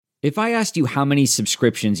If I asked you how many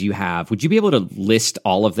subscriptions you have, would you be able to list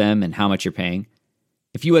all of them and how much you're paying?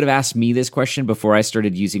 If you would have asked me this question before I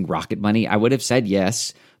started using Rocket Money, I would have said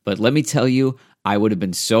yes, but let me tell you, I would have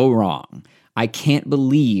been so wrong. I can't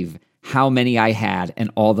believe how many I had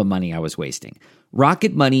and all the money I was wasting.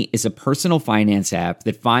 Rocket Money is a personal finance app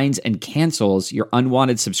that finds and cancels your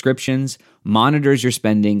unwanted subscriptions, monitors your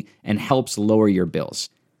spending, and helps lower your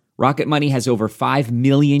bills. Rocket Money has over 5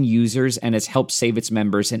 million users and has helped save its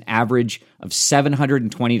members an average of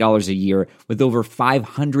 $720 a year with over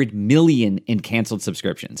 500 million in canceled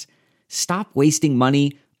subscriptions. Stop wasting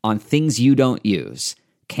money on things you don't use.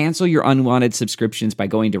 Cancel your unwanted subscriptions by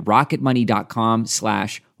going to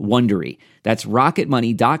rocketmoney.com/Wondery. That's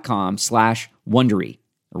rocketmoney.com/Wondery.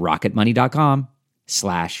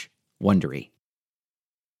 rocketmoney.com/Wondery.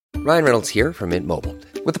 Ryan Reynolds here from Mint Mobile.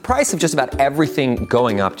 With the price of just about everything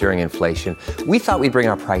going up during inflation, we thought we'd bring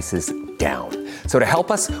our prices down. So to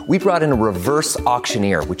help us, we brought in a reverse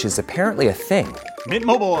auctioneer, which is apparently a thing. Mint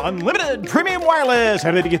Mobile Unlimited Premium Wireless.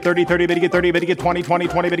 How to get 30, 30, bit to get 30, bit to get 20, 20,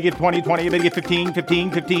 20, bit to get 20, 20, bit to get 15,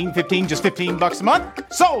 15, 15, 15, just $15 a month?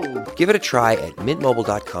 Sold! Give it a try at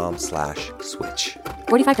mintmobile.com/switch.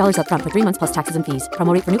 $45 up front for 3 months plus taxes and fees.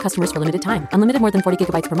 Promo rate for new customers for limited time. Unlimited more than 40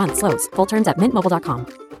 gigabytes per month. Slows full terms at mintmobile.com.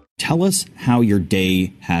 Tell us how your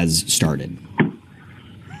day has started.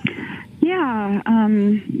 Yeah,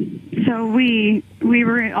 so we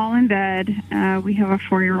were all in bed. We have a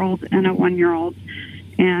 4-year-old and a 1-year-old,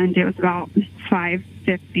 and it was about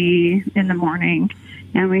 5:50 in the morning,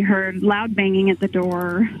 and we heard loud banging at the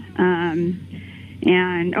door, and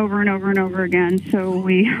over and over and over again. So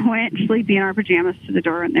we went sleepy in our pajamas to the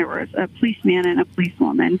door, and there was a policeman and a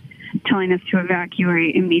policewoman telling us to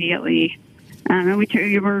evacuate immediately. And we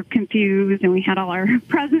were confused, and we had all our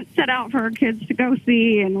presents set out for our kids to go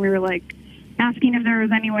see, and we were like asking if there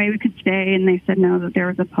was any way we could stay, and they said no, that there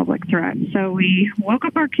was a public threat. So we woke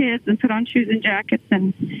up our kids and put on shoes and jackets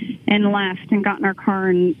and left and got in our car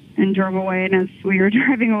and drove away. And as we were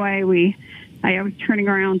driving away, I was turning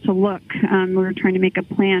around to look. We were trying to make a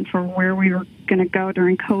plan for where we were going to go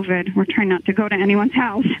during COVID. We're trying not to go to anyone's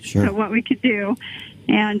house, Sure. So what we could do.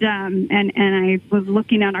 And I was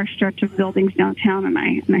looking at our stretch of buildings downtown, and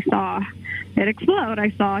I saw it explode. I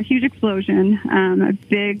saw a huge explosion, a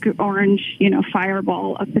big orange,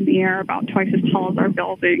 fireball up in the air about twice as tall as our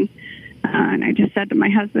building. And I just said to my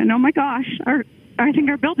husband, "Oh my gosh, I think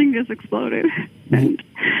our building just exploded." And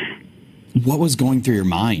What was going through your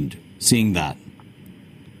mind seeing that?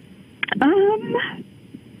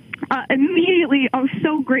 Immediately, I was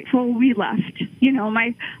so grateful we left.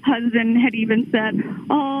 My husband had even said,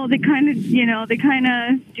 "Oh, they kind of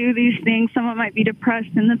do these things. Someone might be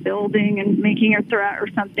depressed in the building and making a threat or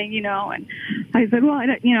something, And I said, "Well, I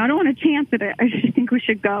don't want to chance it. I just think we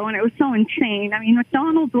should go." And it was so insane. I mean,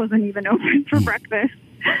 McDonald's wasn't even open for breakfast.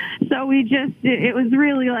 So it was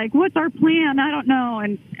really like, what's our plan? I don't know.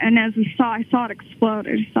 And as I saw it explode.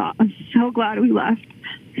 I'm so glad we left.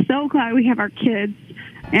 So glad we have our kids.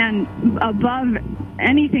 And above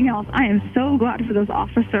anything else, I am so glad for those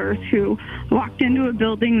officers who walked into a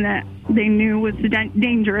building that they knew was a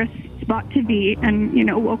dangerous spot to be and,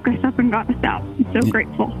 woke us up and got us out. I'm so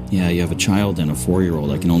grateful. Yeah, you have a child and a 4-year-old.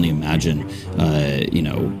 I can only imagine,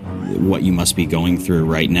 what you must be going through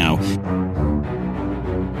right now.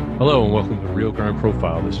 Hello and welcome to Real Crime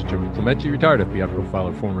Profile. This is Jimmy Clementi, retired FBI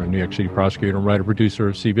profiler, former New York City prosecutor, and writer-producer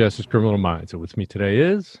of CBS's Criminal Minds. And with me today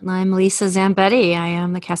is... I'm Lisa Zambetti. I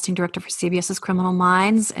am the casting director for CBS's Criminal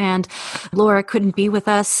Minds. And Laura couldn't be with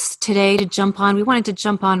us today to jump on. We wanted to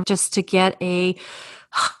jump on just to get a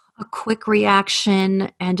quick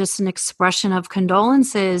reaction and just an expression of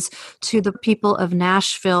condolences to the people of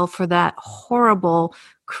Nashville for that horrible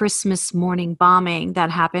Christmas morning bombing that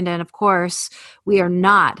happened. And of course, we are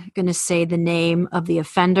not going to say the name of the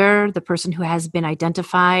offender, the person who has been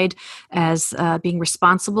identified as being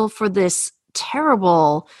responsible for this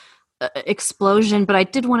terrible explosion. But I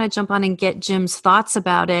did want to jump on and get Jim's thoughts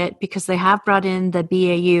about it because they have brought in the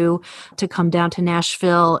BAU to come down to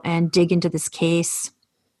Nashville and dig into this case.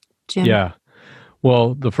 Jim? Yeah.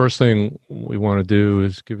 Well, the first thing we want to do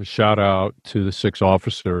is give a shout out to the 6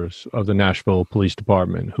 officers of the Nashville Police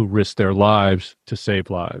Department who risked their lives to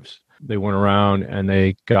save lives. They went around and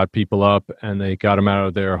they got people up and they got them out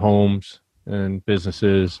of their homes and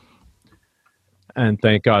businesses. And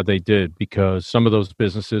thank God they did, because some of those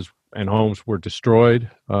businesses and homes were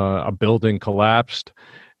destroyed. A building collapsed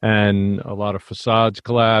and a lot of facades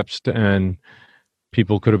collapsed and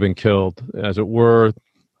people could have been killed. As it were,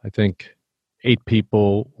 I think 8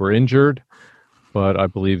 people were injured, but I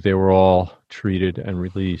believe they were all treated and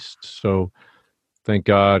released. So thank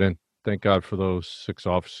God. And Thank God for those 6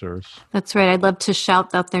 officers. That's right. I'd love to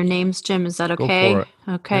shout out their names, Jim. Is that okay? Go for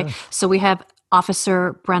it. Okay. Yeah. So we have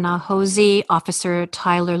Officer Brenna Hosey, Officer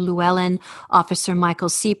Tyler Llewellyn, Officer Michael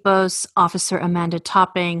Sipos, Officer Amanda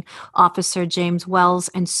Topping, Officer James Wells,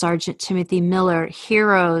 and Sergeant Timothy Miller.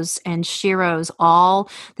 Heroes and sheroes, all.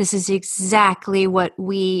 This is exactly what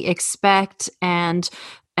we expect and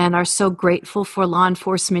are so grateful for law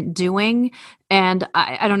enforcement doing. And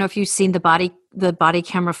I don't know if you've seen the body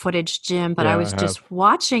camera footage, Jim, but Yeah, I was I just have.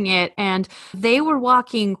 watching it, and they were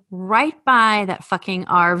walking right by that fucking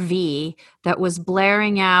RV that was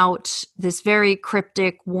blaring out this very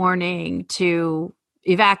cryptic warning to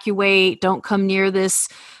evacuate, don't come near this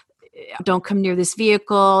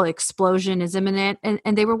vehicle, explosion is imminent.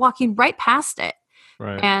 And they were walking right past it.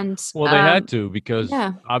 Right. And Well, they had to because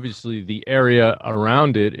yeah. obviously the area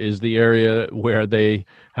around it is the area where they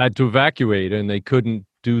had to evacuate, and they couldn't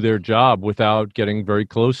do their job without getting very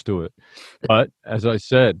close to it. But as I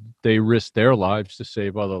said, they risked their lives to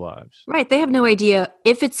save other lives. Right. They have no idea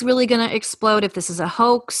if it's really going to explode, if this is a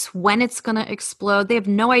hoax, when it's going to explode. They have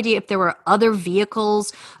no idea if there were other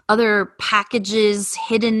vehicles, other packages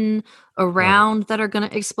hidden around that are going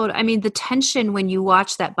to explode. I mean, the tension when you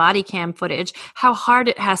watch that body cam footage, how hard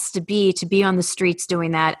it has to be on the streets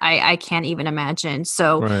doing that, I can't even imagine.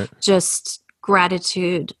 So just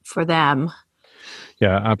gratitude for them.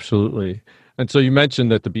 Yeah, absolutely. And so you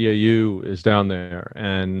mentioned that the BAU is down there,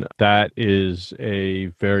 and that is a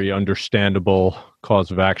very understandable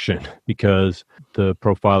cause of action because the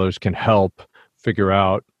profilers can help figure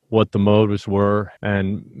out what the motives were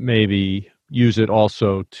and maybe use it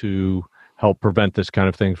also to help prevent this kind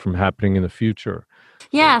of thing from happening in the future.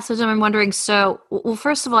 Yeah, so Jim, I'm wondering, well,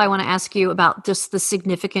 first of all, I want to ask you about just the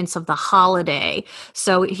significance of the holiday.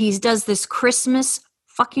 So he does this Christmas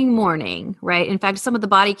fucking morning, right? In fact, some of the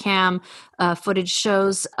body cam footage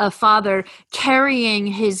shows a father carrying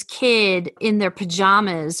his kid in their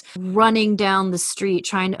pajamas, running down the street,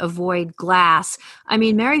 trying to avoid glass. I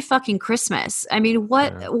mean, Merry fucking Christmas. I mean,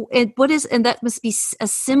 what is, and that must be a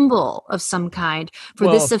symbol of some kind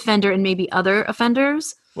for this offender and maybe other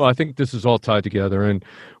offenders? Well, I think this is all tied together. And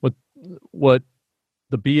what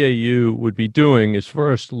the BAU would be doing is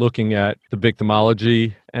first looking at the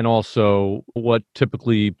victimology and also what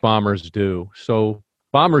typically bombers do. So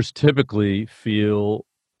bombers typically feel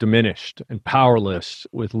diminished and powerless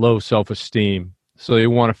with low self-esteem. So they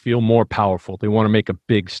want to feel more powerful. They want to make a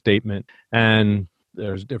big statement. And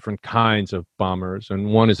there's different kinds of bombers.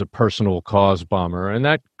 And one is a personal cause bomber. And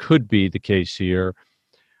that could be the case here.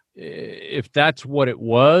 If that's what it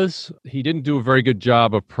was, he didn't do a very good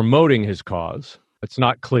job of promoting his cause. It's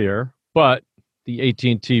not clear, but the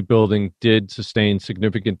AT&T building did sustain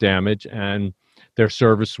significant damage, and their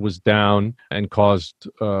service was down and caused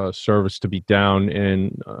service to be down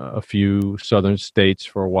in a few southern states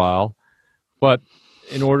for a while. But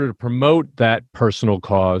in order to promote that personal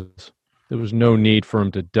cause, there was no need for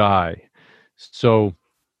him to die. So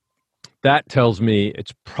that tells me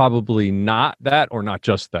it's probably not that or not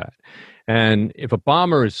just that. And if a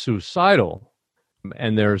bomber is suicidal,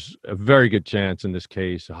 and there's a very good chance in this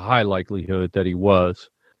case, a high likelihood that he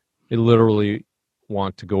was, they literally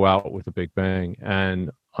want to go out with a big bang.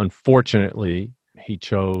 And unfortunately, he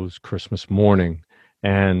chose Christmas morning,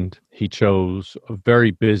 and he chose a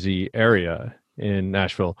very busy area in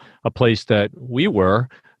Nashville, a place that we were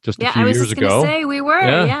just a few years ago. I was just going to say we were,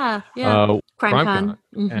 yeah. CrimeCon.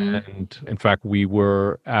 Mm-hmm. And in fact, we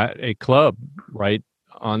were at a club right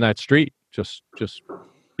on that street, just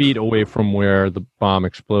feet away from where the bomb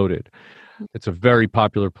exploded. It's a very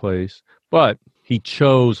popular place, but he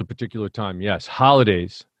chose a particular time. Yes,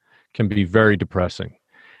 holidays can be very depressing,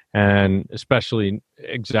 and especially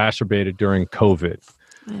exacerbated during COVID.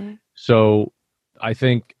 Right. So I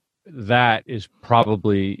think that is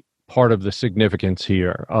probably part of the significance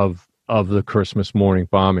here of the Christmas morning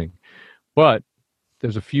bombing. But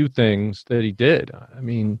there's a few things that he did. I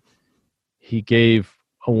mean, he gave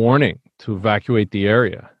a warning to evacuate the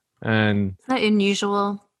area. And is that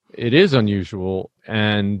unusual? It is unusual.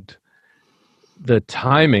 And the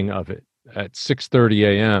timing of it at 6:30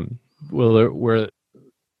 a.m., where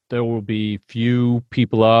there will be few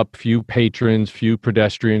people up, few patrons, few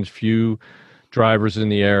pedestrians, few drivers in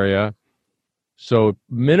the area. So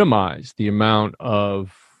minimize the amount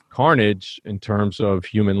of carnage in terms of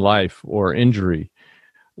human life or injury.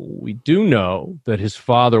 We do know that his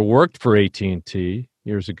father worked for AT&T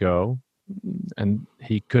years ago, and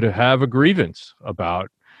he could have a grievance about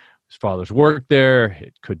his father's work there.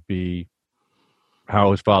 It could be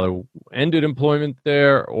how his father ended employment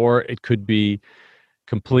there, or it could be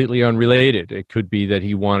completely unrelated. It could be that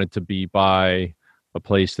he wanted to be by a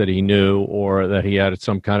place that he knew or that he had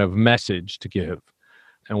some kind of message to give.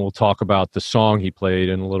 And we'll talk about the song he played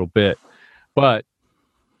in a little bit. But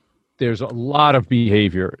there's a lot of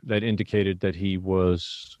behavior that indicated that he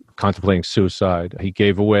was contemplating suicide. He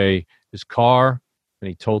gave away his car, and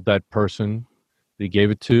he told that person that he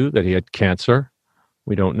gave it to that he had cancer.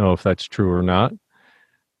 We don't know if that's true or not.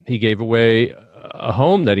 He gave away a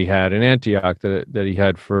home that he had in Antioch that he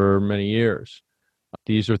had for many years.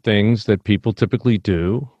 These are things that people typically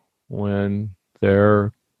do when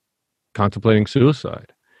they're contemplating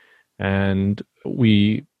suicide. And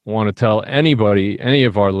we want to tell anybody, any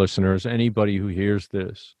of our listeners, anybody who hears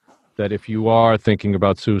this, that if you are thinking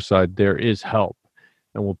about suicide, there is help.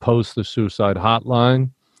 And we'll post the suicide hotline.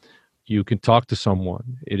 You can talk to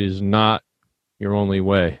someone. It is not your only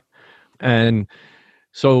way. And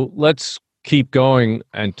so let's keep going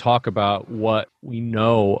and talk about what we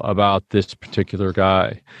know about this particular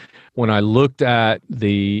guy. When I looked at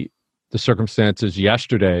the circumstances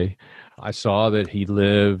yesterday, I saw that he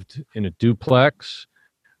lived in a duplex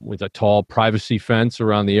with a tall privacy fence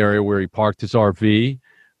around the area where he parked his RV,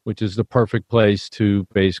 which is the perfect place to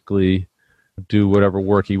basically do whatever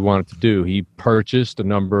work he wanted to do. He purchased a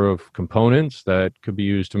number of components that could be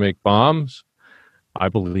used to make bombs. I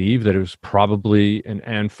believe that it was probably an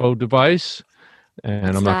ANFO device,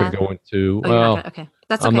 and I'm not going to go into,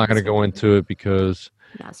 I'm not going to go into it because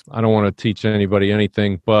I don't want to teach anybody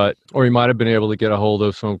anything, or he might have been able to get a hold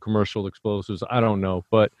of some commercial explosives. I don't know.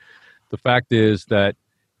 But the fact is that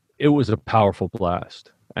it was a powerful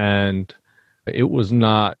blast, and it was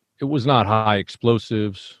not high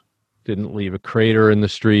explosives, didn't leave a crater in the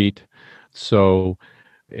street. So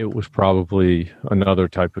it was probably another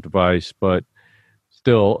type of device, but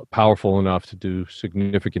still powerful enough to do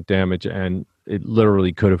significant damage, and it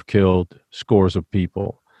literally could have killed scores of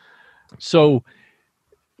people. So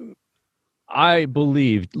I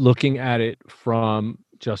believed, looking at it from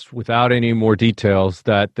just without any more details,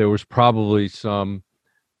 that there was probably some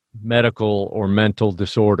medical or mental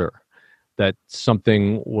disorder, that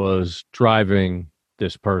something was driving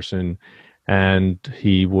this person and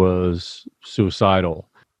he was suicidal.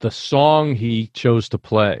 The song he chose to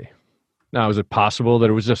play. Now, is it possible that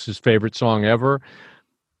it was just his favorite song ever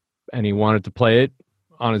and he wanted to play it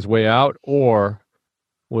on his way out? Or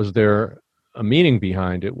was there a meaning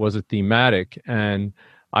behind it? Was it thematic? And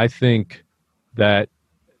I think that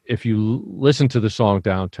if you listen to the song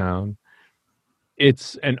Downtown,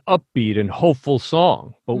 it's an upbeat and hopeful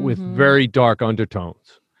song, but with very dark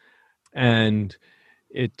undertones. And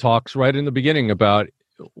it talks right in the beginning about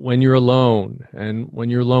when you're alone and when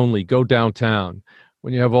you're lonely, go downtown.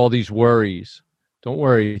 When you have all these worries, don't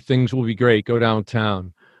worry, things will be great. Go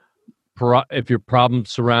downtown. If your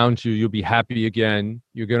problems surround you, you'll be happy again.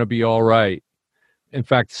 You're going to be all right. In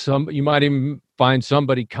fact, you might even find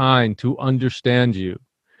somebody kind to understand you.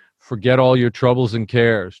 Forget all your troubles and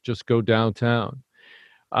cares. Just go downtown.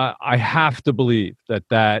 I have to believe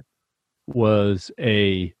that was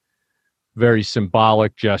a very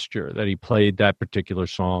symbolic gesture, that he played that particular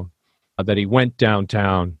song, that he went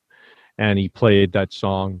downtown and he played that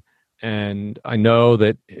song. And I know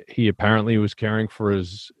that he apparently was caring for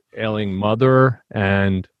his ailing mother,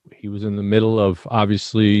 and he was in the middle of,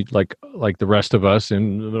 obviously, like the rest of us,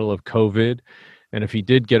 in the middle of COVID. And if he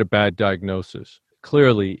did get a bad diagnosis,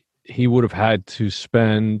 clearly he would have had to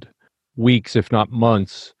spend weeks, if not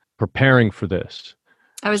months, preparing for this.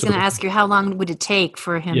 I was going to ask you, how long would it take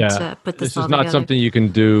for him to put this all together? This is not something you can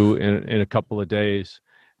do in a couple of days.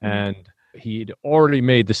 And he'd already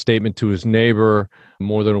made the statement to his neighbor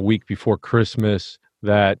more than a week before Christmas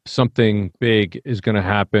that something big is going to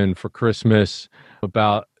happen for Christmas.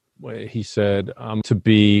 He said, to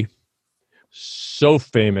be so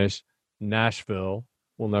famous, Nashville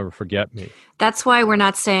will never forget me. That's why we're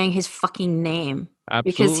not saying his fucking name.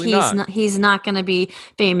 Absolutely because he's not going to be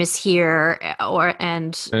famous here,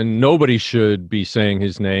 and nobody should be saying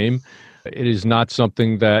his name. It is not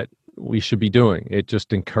something that we should be doing. It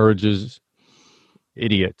just encourages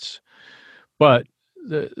idiots. But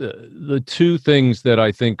the two things that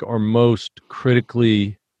I think are most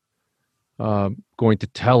critically going to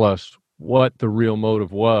tell us what the real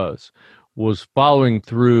motive was following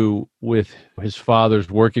through with his father's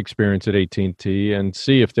work experience at AT&T and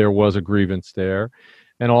see if there was a grievance there,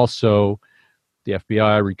 and also The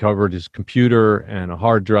FBI recovered his computer and a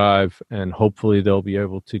hard drive, and hopefully they'll be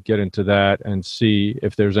able to get into that and see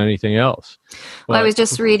if there's anything else. Well, I was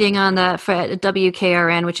just reading on the for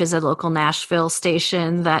WKRN, which is a local Nashville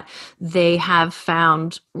station, that they have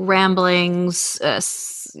found ramblings.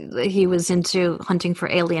 He was into hunting for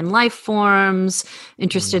alien life forms,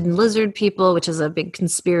 interested in lizard people, which is a big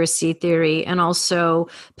conspiracy theory, and also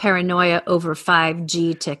paranoia over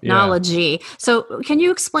 5G technology. Yeah. So can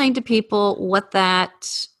you explain to people what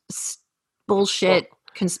that bullshit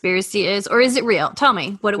conspiracy is, or is it real? Tell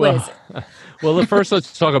me, what is it? Well, first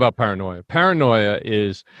let's talk about paranoia. Paranoia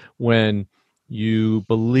is when you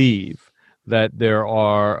believe that there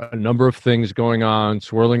are a number of things going on,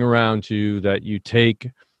 swirling around you, that you take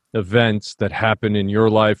events that happen in your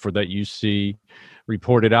life or that you see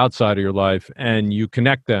reported outside of your life, and you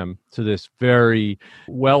connect them to this very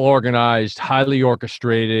well-organized, highly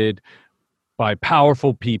orchestrated, by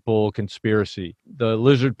powerful people conspiracy. The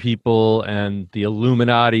lizard people and the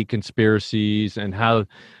Illuminati conspiracies, and how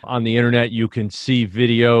on the internet you can see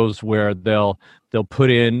videos where they'll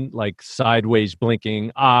put in like sideways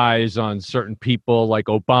blinking eyes on certain people like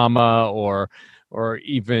Obama or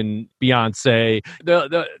even Beyonce.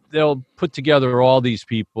 They'll put together all these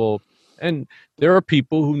people, and there are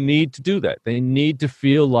people who need to do that. They need to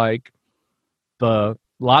feel like the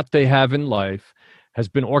lot they have in life has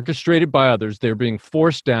been orchestrated by others. They're being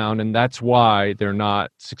forced down, and that's why they're not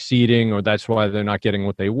succeeding, or that's why they're not getting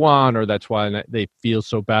what they want, or that's why they feel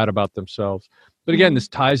so bad about themselves. But again, this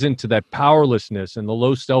ties into that powerlessness and the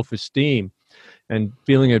low self-esteem and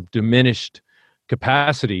feeling of diminished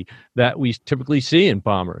capacity that we typically see in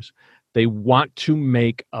bombers. They want to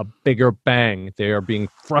make a bigger bang. They are being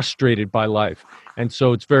frustrated by life. And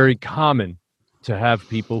so it's very common to have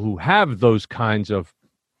people who have those kinds of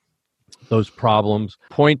those problems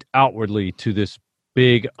point outwardly to this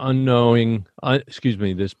big unknown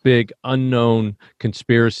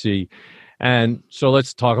conspiracy. And so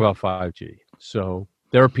let's talk about 5G. So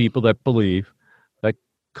there are people that believe that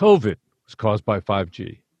COVID was caused by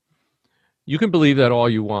 5G. You can believe that all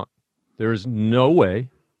you want. There is no way.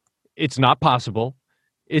 It's not possible.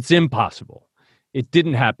 It's impossible. It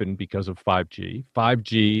didn't happen because of 5G.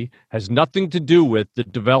 5G has nothing to do with the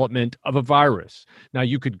development of a virus. Now,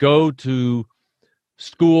 you could go to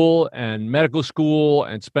school and medical school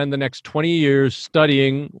and spend the next 20 years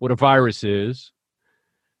studying what a virus is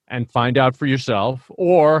and find out for yourself,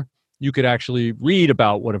 or you could actually read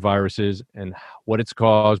about what a virus is and what it's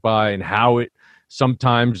caused by and how it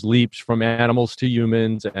sometimes leaps from animals to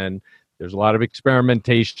humans. And there's a lot of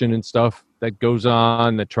experimentation and stuff that goes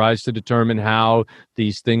on that tries to determine how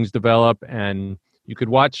these things develop. And you could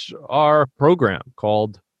watch our program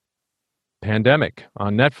called Pandemic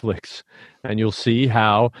on Netflix, and you'll see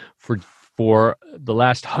how for the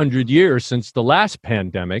last 100 years since the last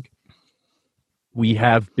pandemic, we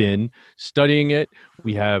have been studying it.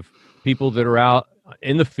 We have people that are out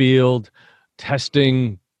in the field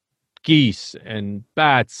testing geese and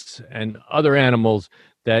bats and other animals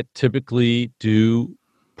that typically do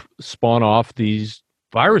spawn off these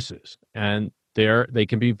viruses, and they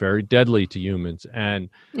can be very deadly to humans. And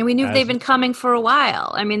we knew they've been coming for a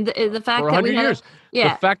while. I mean, the fact that we had years.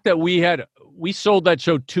 The fact that we sold that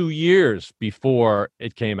show 2 years before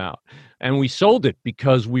it came out, and we sold it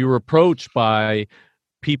because we were approached by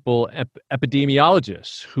people,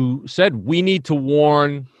 epidemiologists, who said we need to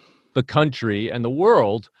warn the country and the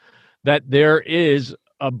world that there is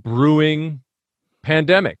a brewing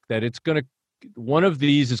pandemic, that one of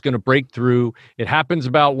these is going to break through. It happens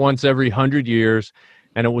about once every 100 years,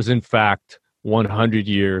 and it was in fact 100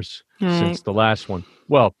 years since the last one.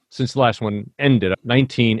 Well, since the last one ended.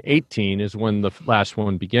 1918 is when the last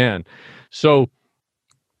one began. So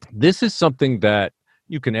this is something that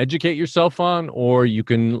you can educate yourself on, or you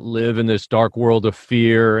can live in this dark world of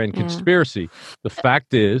fear and conspiracy. The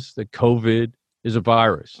fact is that COVID is a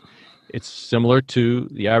virus. It's similar to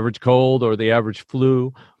the average cold or the average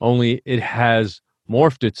flu, only it has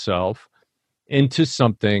morphed itself into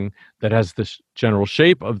something that has the general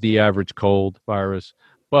shape of the average cold virus,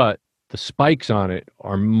 but the spikes on it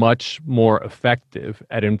are much more effective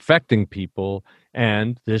at infecting people.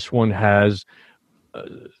 And this one has,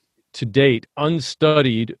 to date,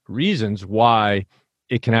 unstudied reasons why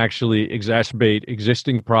it can actually exacerbate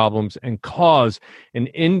existing problems and cause an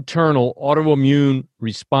internal autoimmune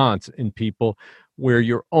response in people where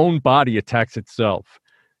your own body attacks itself.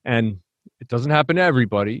 And it doesn't happen to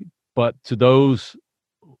everybody, but to those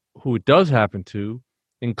who it does happen to,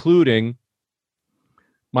 including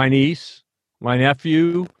my niece, my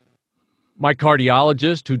nephew, my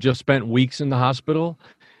cardiologist who just spent weeks in the hospital,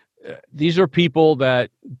 these are people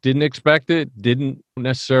that didn't expect it, didn't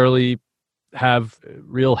necessarily have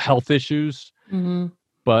real health issues,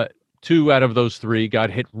 but 2 out of those 3 got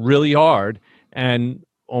hit really hard and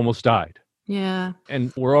almost died. Yeah.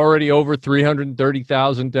 And we're already over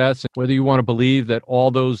 330,000 deaths. Whether you want to believe that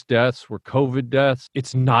all those deaths were COVID deaths,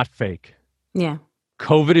 it's not fake. Yeah.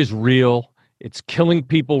 COVID is real. It's killing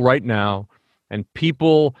people right now. And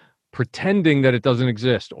people pretending that it doesn't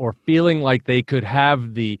exist or feeling like they could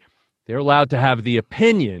have they're allowed to have the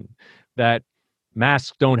opinion that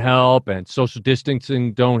masks don't help and social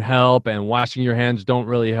distancing don't help and washing your hands don't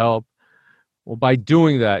really help. Well, by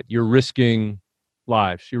doing that, you're risking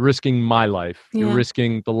lives. You're risking my life. Yeah. You're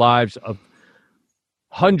risking the lives of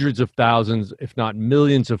hundreds of thousands, if not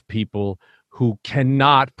millions of people who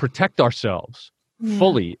cannot protect ourselves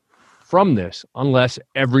fully from this unless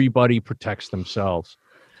everybody protects themselves.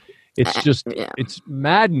 It's just, it's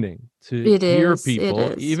maddening to hear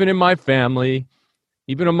people, even in my family,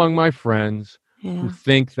 even among my friends, who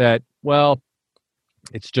think that, well,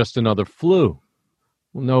 it's just another flu.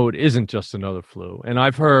 Well, no, it isn't just another flu. And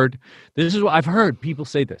I've heard people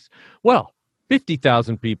say this. Well,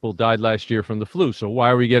 50,000 people died last year from the flu, so why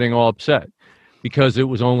are we getting all upset? Because it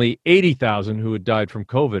was only 80,000 who had died from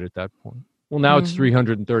COVID at that point. Well, now it's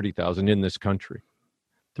 330,000 in this country.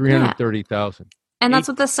 330,000. And that's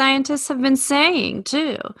what the scientists have been saying,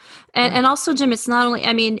 too. And also, Jim, it's not only,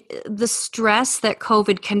 I mean, the stress that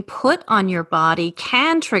COVID can put on your body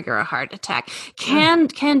can trigger a heart attack, can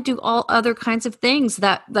do all other kinds of things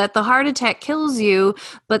that the heart attack kills you,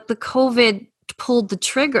 but the COVID pulled the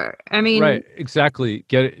trigger. I mean. Right, exactly.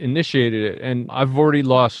 Initiated it. And I've already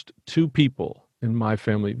lost 2 people in my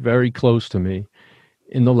family very close to me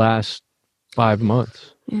in the last 5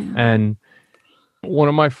 months. Yeah. And one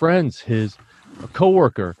of my friends, a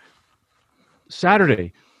coworker,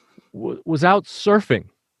 Saturday was out surfing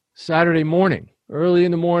Saturday morning, early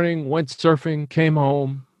in the morning, went surfing, came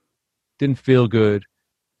home, didn't feel good,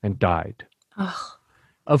 and died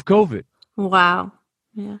of COVID. Wow.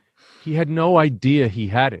 Yeah. He had no idea he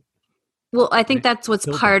had it. Well, I think that's what's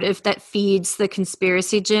part of that feeds the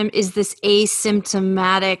conspiracy, Jim, is this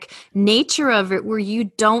asymptomatic nature of it where you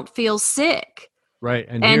don't feel sick. Right.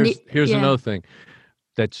 And here's another thing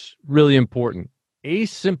that's really important.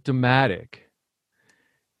 Asymptomatic.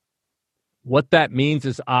 What that means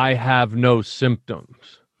is I have no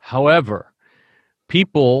symptoms. However,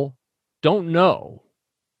 people don't know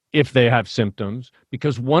if they have symptoms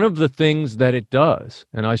because one of the things that it does,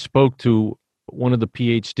 and I spoke to one of the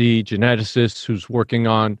PhD geneticists who's working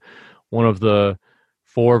on one of the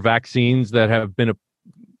 4 vaccines that have been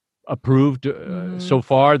approved so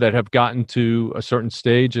far that have gotten to a certain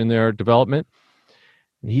stage in their development.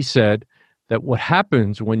 And he said that what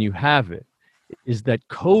happens when you have it is that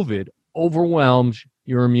COVID overwhelms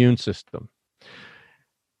your immune system.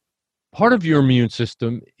 Part of your immune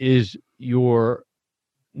system is your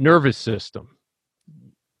nervous system.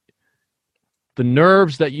 The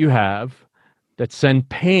nerves that you have that send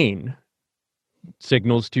pain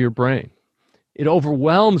signals to your brain. It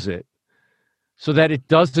overwhelms it so that it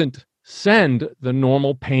doesn't send the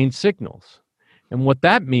normal pain signals. And what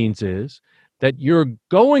that means is that you're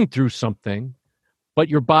going through something, but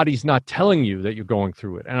your body's not telling you that you're going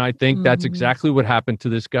through it. And I think that's exactly what happened to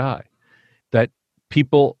this guy, that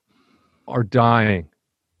people are dying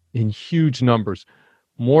in huge numbers.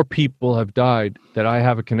 More people have died that I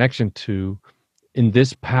have a connection to in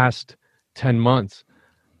this past 10 months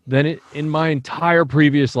than in my entire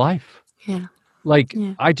previous life. Yeah.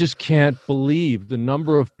 I just can't believe the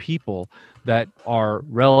number of people that are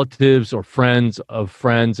relatives or friends of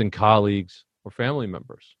friends and colleagues or family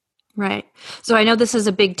members. Right. So I know this is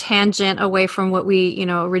a big tangent away from what we,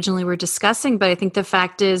 originally were discussing, but I think the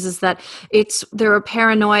fact is that there are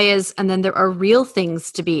paranoias and then there are real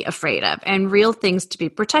things to be afraid of and real things to be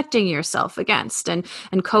protecting yourself against. And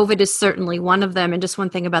COVID is certainly one of them. And just one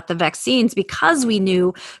thing about the vaccines, because we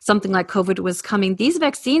knew something like COVID was coming, these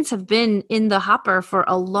vaccines have been in the hopper for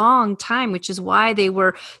a long time, which is why they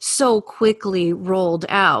were so quickly rolled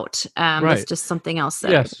out. Right. That's just something else.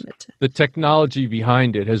 Yes. The technology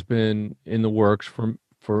behind it has been in the works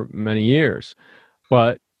for many years,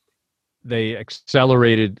 but they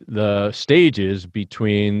accelerated the stages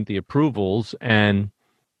between the approvals and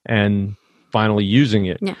finally using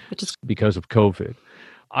it because of COVID.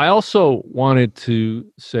 I also wanted to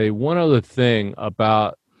say one other thing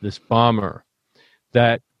about this bomber,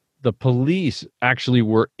 that the police actually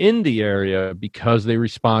were in the area because they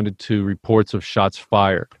responded to reports of shots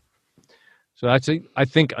fired. So that's, I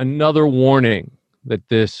think, another warning that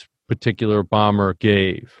this particular bomber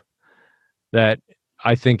gave, that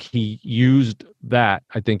I think he used that.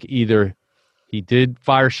 I think either he did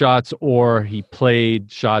fire shots or he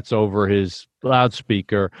played shots over his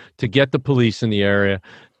loudspeaker to get the police in the area,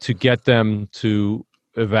 to get them to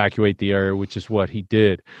evacuate the area, which is what he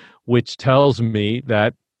did, which tells me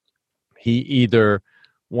that he either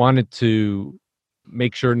wanted to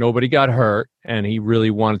make sure nobody got hurt and he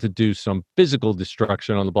really wanted to do some physical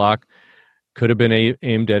destruction on the block. Could have been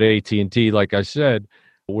aimed at AT&T, like I said,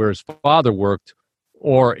 where his father worked,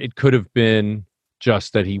 or it could have been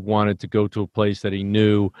just that he wanted to go to a place that he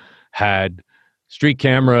knew had street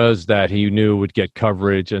cameras that he knew would get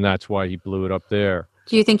coverage, and that's why he blew it up there.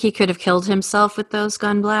 Do you think he could have killed himself with those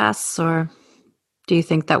gun blasts, or do you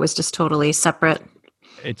think that was just totally separate?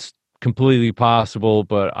 It's completely possible,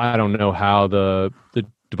 but I don't know how the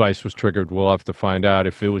device was triggered. We'll have to find out.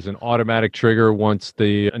 If it was an automatic trigger once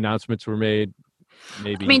the announcements were made,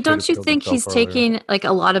 maybe. I mean, don't you think he's taking like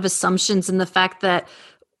a lot of assumptions in the fact that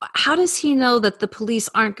how does he know that the police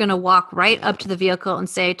aren't going to walk right up to the vehicle and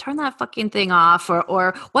say, turn that fucking thing off,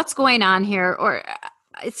 or what's going on here? Or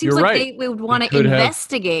it seems You're like right. they would want to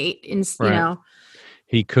investigate, you know.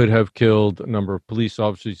 He could have killed a number of police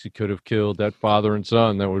officers. He could have killed that father and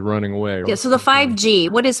son that were running away. Yeah, so the 5G,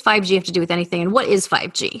 what does 5G have to do with anything? And what is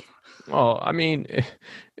 5G? Well, I mean,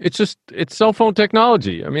 it's cell phone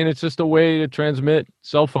technology. I mean, it's just a way to transmit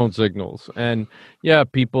cell phone signals. And yeah,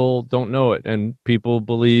 people don't know it. And people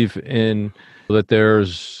believe in that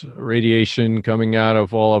there's radiation coming out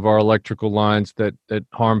of all of our electrical lines that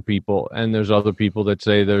harm people. And there's other people that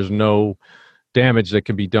say there's no damage that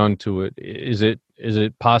can be done to it. Is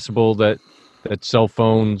it possible that cell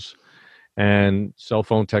phones and cell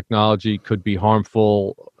phone technology could be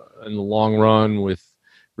harmful in the long run with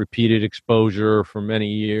repeated exposure for many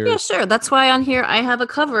years? Yeah, sure. That's why on here I have a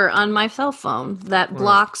cover on my cell phone that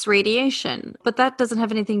blocks radiation. But that doesn't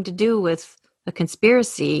have anything to do with a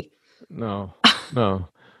conspiracy. No.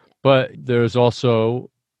 But there's also,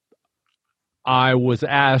 I was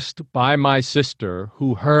asked by my sister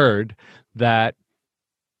who heard that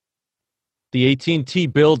the AT&T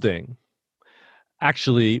building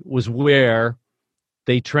actually was where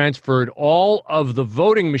they transferred all of the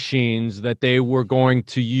voting machines that they were going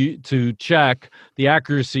to check the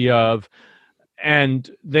accuracy of, and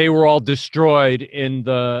they were all destroyed in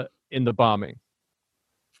the bombing.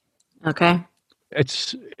 Okay.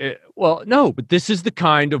 Well, no, but this is the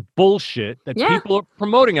kind of bullshit that people are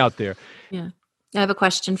promoting out there. Yeah. I have a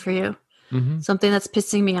question for you. Mm-hmm. Something that's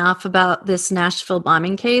pissing me off about this Nashville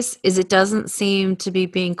bombing case is it doesn't seem to be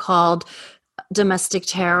being called domestic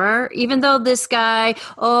terror, even though this guy,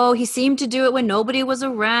 he seemed to do it when nobody was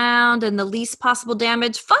around and the least possible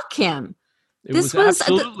damage. Fuck him. This was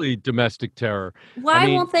absolutely domestic terror. Why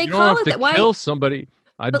won't they call it that? Why kill somebody?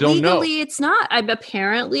 But don't know. Legally, it's not.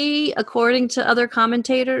 Apparently, according to other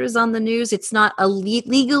commentators on the news, it's not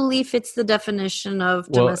legally fits the definition of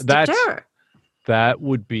domestic terror. That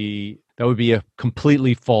would be a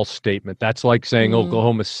completely false statement. That's like saying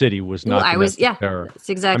Oklahoma City was not domestic terror. That's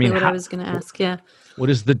exactly what I was going to ask. Yeah.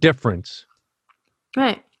 What is the difference?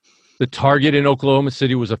 Right. The target in Oklahoma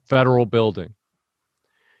City was a federal building.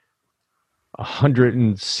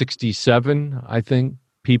 167, I think,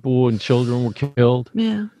 people and children were killed.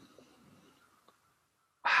 Yeah.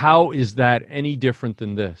 How is that any different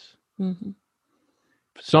than this? Mm-hmm.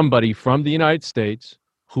 Somebody from the United States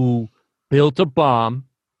who built a bomb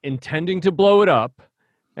intending to blow it up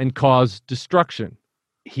and cause destruction.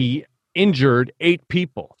 He injured 8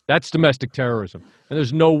 people. That's domestic terrorism. And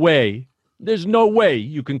there's no way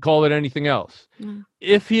you can call it anything else. Mm.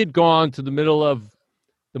 If he had gone to the middle of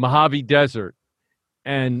the Mojave Desert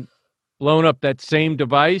and blown up that same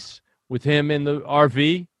device with him in the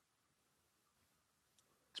RV,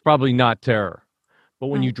 it's probably not terror. But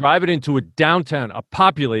when you drive it into a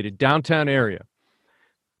populated downtown area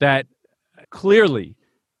that clearly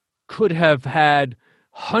could have had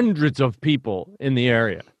hundreds of people in the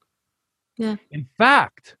area. Yeah. In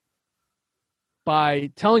fact, by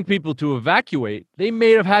telling people to evacuate, they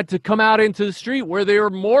may have had to come out into the street where they were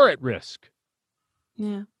more at risk.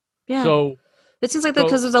 Yeah. Yeah. So it seems like that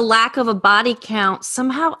because there's a lack of a body count.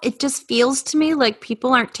 Somehow it just feels to me like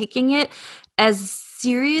people aren't taking it as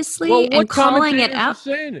seriously and calling it out.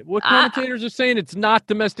 What commentators are saying it's not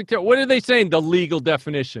domestic terror? What are they saying? The legal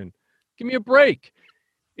definition. Give me a break.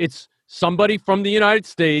 It's somebody from the United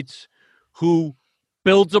States who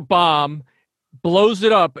builds a bomb, blows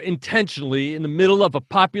it up intentionally in the middle of a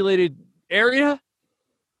populated area.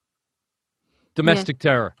 Domestic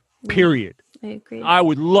terror, period. I agree. I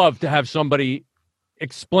would love to have somebody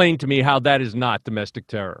explain to me how that is not domestic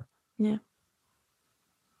terror. Yeah.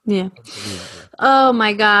 Yeah. Oh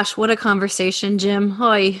my gosh, what a conversation, Jim.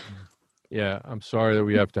 Hoy. Yeah, I'm sorry that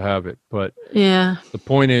we have to have it, but Yeah. the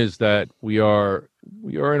point is that we are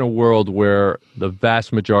in a world where the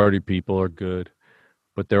vast majority of people are good,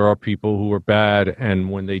 but there are people who are bad,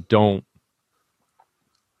 and when they don't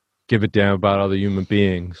give a damn about other human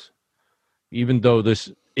beings, even though this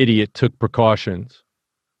idiot took precautions,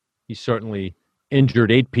 he certainly injured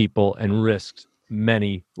 8 people and risked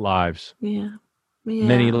many lives. Yeah.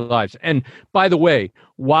 Many Yeah. lives. And by the way,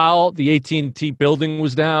 while the AT&T building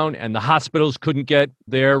was down and the hospitals couldn't get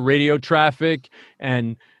their radio traffic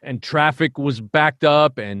and traffic was backed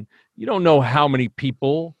up, and you don't know how many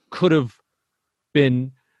people could have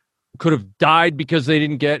died because they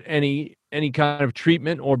didn't get any kind of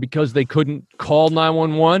treatment or because they couldn't call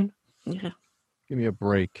 911. Yeah. Give me a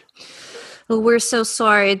break. Well, we're so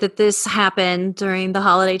sorry that this happened during the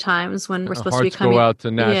holiday times when we're supposed to be Hearts coming. go out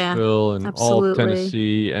to Nashville and all of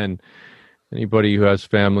Tennessee and anybody who has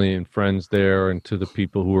family and friends there, and to the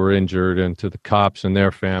people who were injured, and to the cops and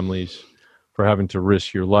their families for having to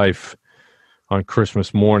risk your life on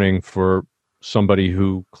Christmas morning for somebody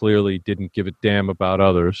who clearly didn't give a damn about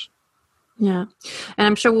others. Yeah. And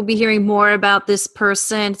I'm sure we'll be hearing more about this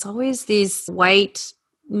person. It's always these white,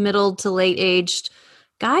 middle to late aged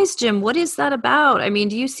guys. Jim, what is that about? I mean,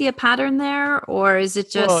 do you see a pattern there, or is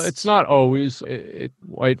it just... Well, it's not always.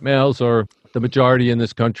 White males are the majority in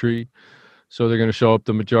this country, so they're going to show up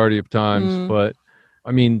the majority of times. But,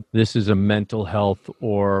 I mean, this is a mental health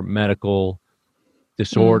or medical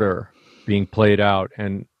disorder being played out,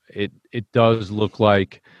 and it does look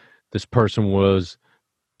like this person was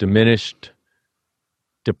diminished,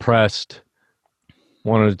 depressed,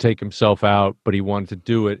 wanted to take himself out, but he wanted to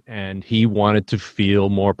do it, and he wanted to feel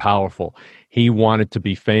more powerful. He wanted to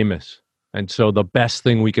be famous. And so the best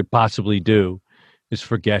thing we could possibly do is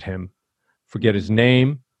forget him, forget his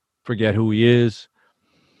name, forget who he is,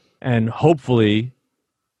 and hopefully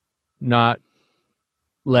not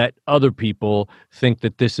let other people think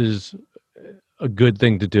that this is a good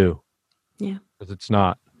thing to do. Yeah. Because it's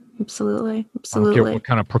not. Absolutely. I don't care what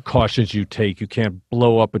kind of precautions you take. You can't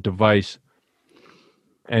blow up a device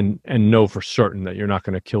and know for certain that you're not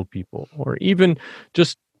going to kill people, or even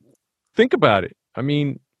just think about it. I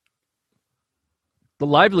mean, the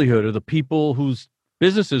livelihood of the people whose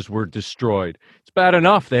businesses were destroyed. It's bad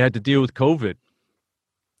enough they had to deal with COVID.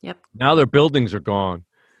 Yep. Now their buildings are gone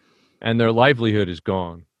and their livelihood is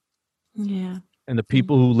gone. Yeah. And the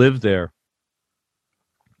people who live there,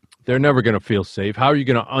 they're never going to feel safe. How are you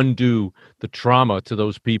going to undo the trauma to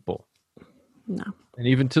those people? No. And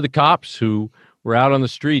even to the cops who were out on the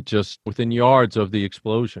street just within yards of the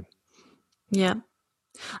explosion. Yeah.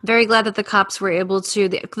 I'm very glad that the cops were able to,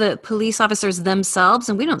 the police officers themselves,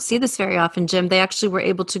 and we don't see this very often, Jim, they actually were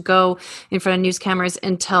able to go in front of news cameras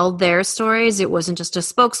and tell their stories. It wasn't just a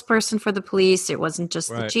spokesperson for the police. It wasn't just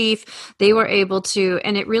the chief. They were able to,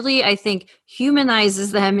 and it really, I think,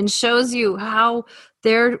 humanizes them and shows you how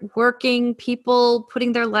they're working people,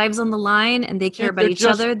 putting their lives on the line, and they care about each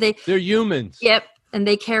other. They're humans. Yep. And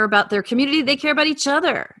they care about their community. They care about each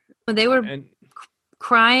other. When they were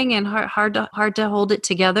crying and hard to hold it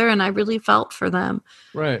together, and I really felt for them.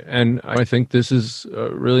 Right. And I think this is a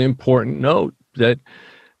really important note that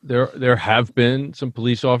there have been some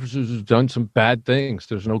police officers who've done some bad things.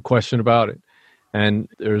 There's no question about it. And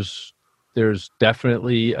there's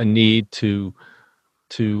definitely a need to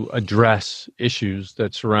address issues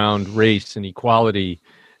that surround race and equality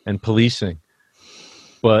and policing.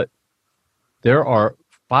 But there are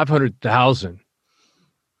 500,000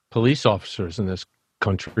 police officers in this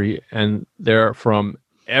country, and they're from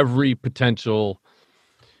every potential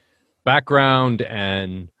background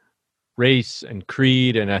and race and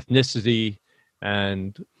creed and ethnicity,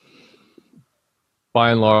 and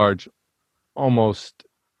by and large, almost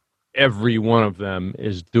every one of them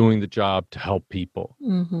is doing the job to help people.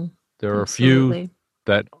 Mm-hmm. There are a few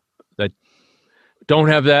that don't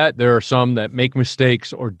have that. There are some that make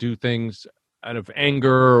mistakes or do things out of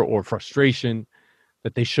anger or frustration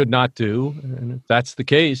that they should not do. And if that's the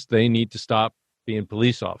case, they need to stop being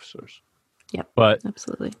police officers. Yep. But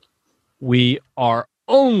absolutely, we are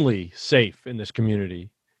only safe in this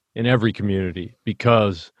community, in every community,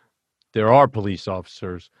 because there are police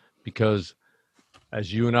officers, because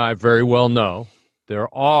as you and I very well know, there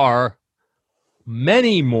are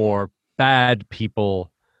many more bad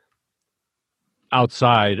people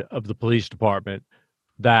outside of the police department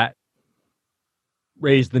that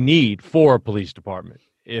raise the need for a police department.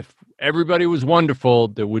 If everybody was wonderful,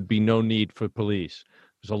 there would be no need for police.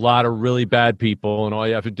 There's a lot of really bad people, and all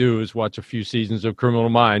you have to do is watch a few seasons of Criminal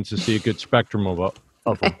Minds to see a good spectrum of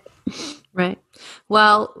them. Right.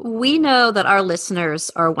 Well, we know that our listeners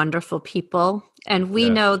are wonderful people, and we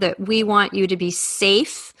know that we want you to be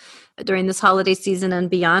safe during this holiday season and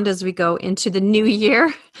beyond as we go into the new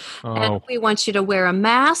year. And we want you to wear a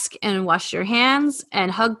mask and wash your hands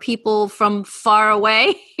and hug people from far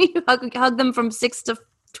away. hug them from 6 to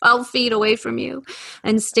 12 feet away from you,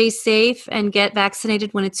 and stay safe and get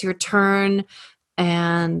vaccinated when it's your turn,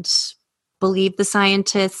 and believe the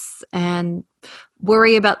scientists and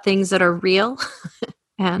worry about things that are real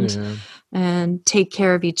and take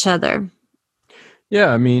care of each other.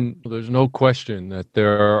 Yeah, I mean, there's no question that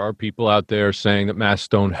there are people out there saying that masks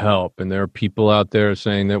don't help, and there are people out there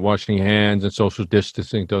saying that washing hands and social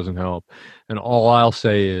distancing doesn't help. And all I'll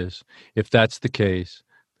say is, if that's the case,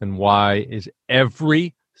 then why is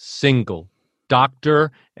every single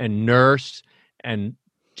doctor and nurse and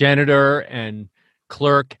janitor and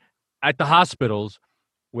clerk at the hospitals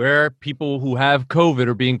where people who have COVID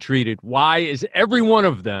are being treated, why is every one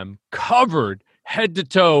of them covered head to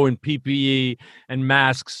toe in PPE and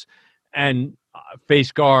masks and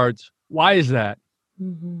face guards? Why is that?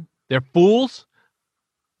 Mm-hmm. They're fools.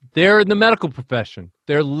 They're in the medical profession.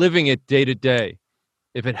 They're living it day to day.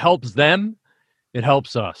 If it helps them, it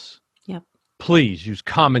helps us. Yep. Please use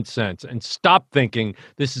common sense and stop thinking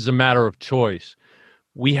this is a matter of choice.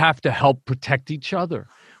 We have to help protect each other.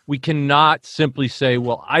 We cannot simply say,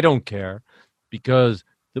 well, I don't care, because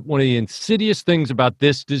one of the insidious things about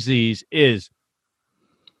this disease is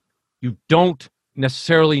you don't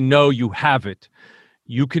necessarily know you have it.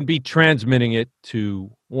 You can be transmitting it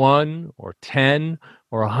to 1 or 10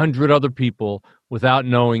 or 100 other people without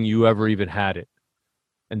knowing you ever even had it.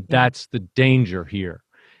 And that's the danger here.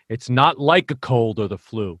 It's not like a cold or the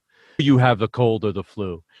flu. You have the cold or the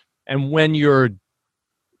flu. And when you're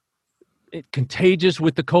contagious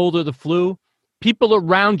with the cold or the flu, people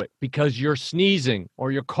around it, because you're sneezing or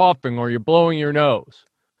you're coughing or you're blowing your nose.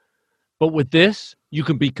 But with this, you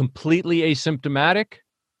can be completely asymptomatic.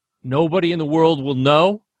 Nobody in the world will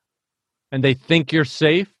know, and they think you're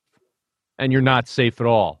safe, and you're not safe at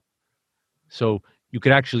all. So you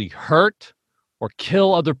could actually hurt or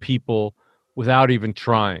kill other people without even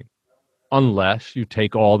trying, unless you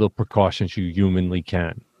take all the precautions you humanly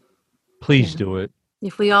can. Please do it.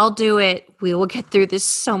 If we all do it, we will get through this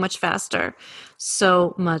so much faster.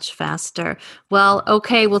 So much faster. Well,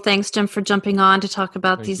 okay. Well, thanks, Jim, for jumping on to talk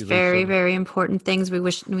about these very, very important things. We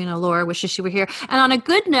wish, Laura wishes she were here. And on a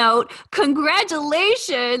good note,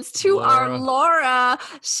 congratulations to our Laura.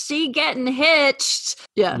 She getting hitched.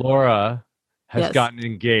 Yeah. Laura has gotten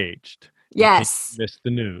engaged. Yes. Missed the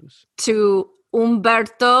news. To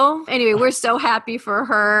Umberto. Anyway, we're so happy for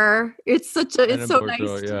her. It's so nice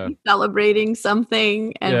to be celebrating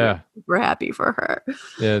something, and we're happy for her.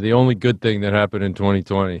 Yeah, the only good thing that happened in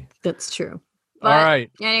 2020. That's true. But all right.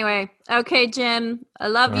 Anyway, okay, Jim. I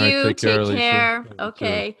love you. Take care.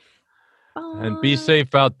 Okay. Bye. And be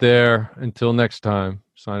safe out there. Until next time,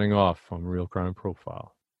 signing off on Real Crime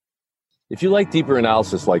Profile. If you like deeper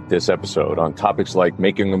analysis like this episode on topics like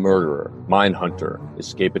Making a Murderer, Mindhunter,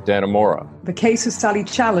 Escape at Dannemora, The Case of Sally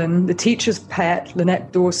Challen, The Teacher's Pet,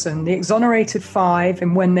 Lynette Dawson, The Exonerated Five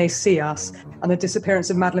and When They See Us, and The Disappearance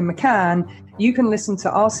of Madeleine McCann, you can listen to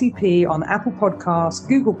RCP on Apple Podcasts,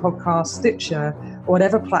 Google Podcasts, Stitcher, or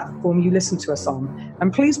whatever platform you listen to us on.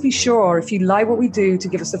 And please be sure, if you like what we do, to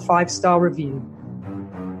give us a 5-star review.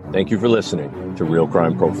 Thank you for listening to Real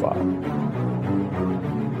Crime Profile.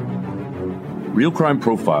 Real Crime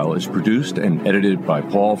Profile is produced and edited by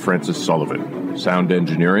Paul Francis Sullivan. Sound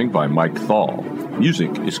engineering by Mike Thal. Music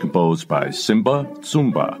is composed by Simba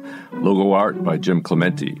Tsumba. Logo art by Jim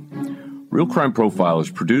Clementi. Real Crime Profile is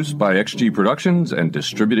produced by XG Productions and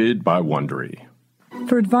distributed by Wondery.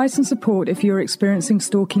 For advice and support if you're experiencing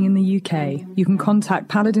stalking in the UK, you can contact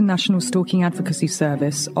Paladin National Stalking Advocacy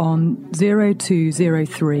Service on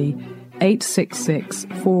 0203 866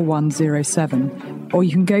 4107, or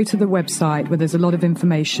you can go to the website where there's a lot of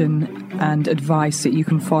information and advice that you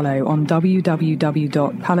can follow on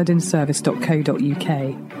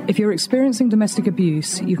www.paladinservice.co.uk. If you're experiencing domestic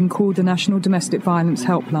abuse, you can call the National Domestic Violence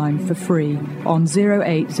Helpline for free on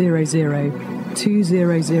 0800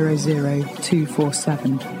 2000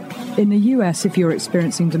 247. In the US, if you're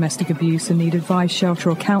experiencing domestic abuse and need advice, shelter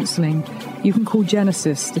or counselling, you can call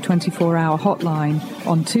Genesis, the 24-hour hotline,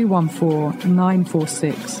 on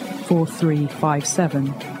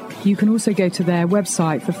 214-946-4357. You can also go to their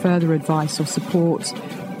website for further advice or support,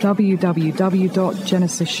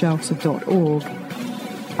 www.genesisshelter.org.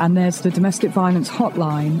 And there's the domestic violence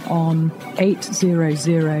hotline on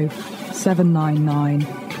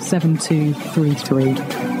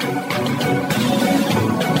 800-799-7233.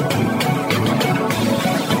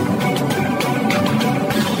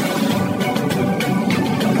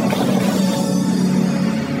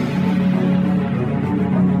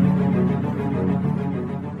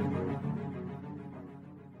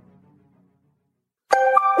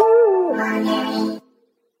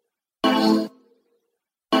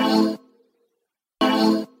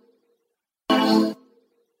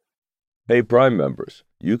 Hey, Prime members,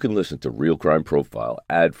 you can listen to Real Crime Profile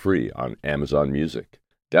ad-free on Amazon Music.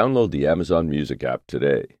 Download the Amazon Music app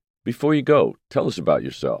today. Before you go, tell us about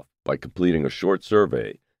yourself by completing a short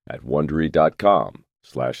survey at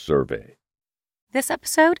Wondery.com/survey. This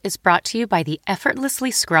episode is brought to you by the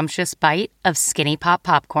effortlessly scrumptious bite of Skinny Pop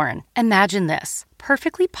popcorn. Imagine this: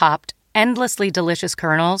 perfectly popped, endlessly delicious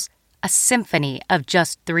kernels, a symphony of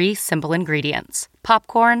just 3 simple ingredients: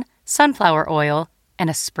 popcorn, sunflower oil, and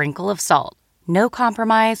a sprinkle of salt. No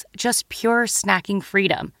compromise, just pure snacking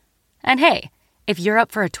freedom. And hey, if you're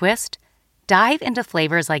up for a twist, dive into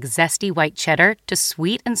flavors like zesty white cheddar to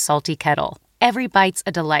sweet and salty kettle. Every bite's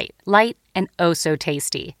a delight, light and oh so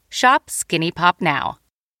tasty. Shop Skinny Pop now.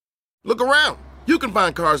 Look around. You can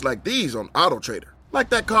find cars like these on AutoTrader, like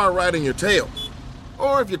that car riding your tail.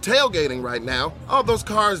 Or if you're tailgating right now, all those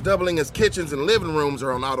cars doubling as kitchens and living rooms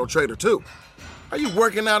are on AutoTrader too. Are you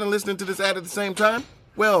working out and listening to this ad at the same time?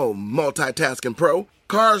 Well, multitasking pro,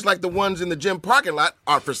 cars like the ones in the gym parking lot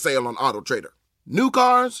are for sale on AutoTrader. New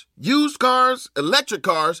cars, used cars, electric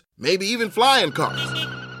cars, maybe even flying cars.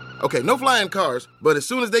 Okay, no flying cars, but as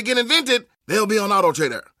soon as they get invented, they'll be on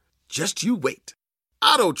AutoTrader. Just you wait.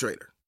 AutoTrader.